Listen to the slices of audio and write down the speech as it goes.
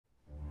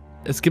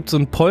Es gibt so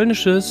ein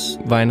polnisches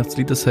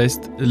Weihnachtslied, das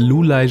heißt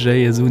Luleise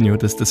Jesulein.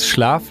 Das ist das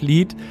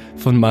Schlaflied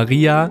von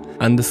Maria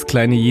an das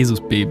kleine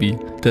Jesusbaby.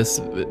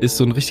 Das ist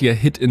so ein richtiger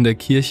Hit in der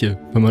Kirche.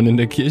 Wenn man in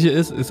der Kirche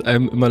ist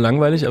einem immer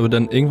langweilig, aber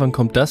dann irgendwann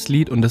kommt das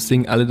Lied und das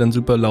singen alle dann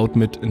super laut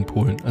mit in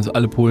Polen. Also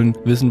alle Polen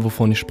wissen,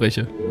 wovon ich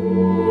spreche.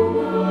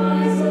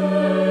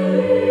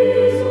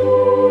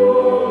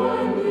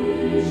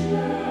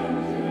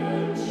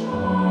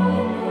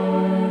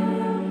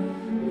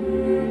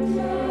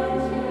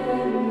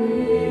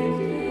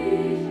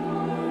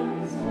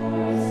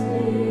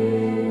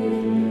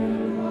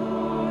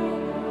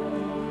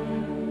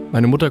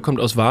 Meine Mutter kommt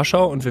aus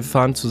Warschau und wir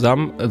fahren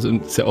zusammen, also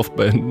ist ja oft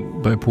bei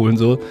Polen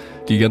so,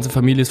 die ganze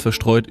Familie ist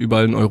verstreut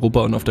überall in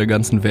Europa und auf der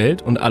ganzen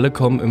Welt und alle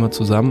kommen immer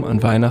zusammen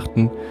an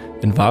Weihnachten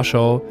in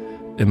Warschau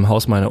im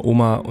Haus meiner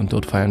Oma und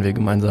dort feiern wir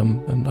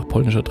gemeinsam nach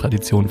polnischer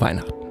Tradition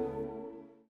Weihnachten.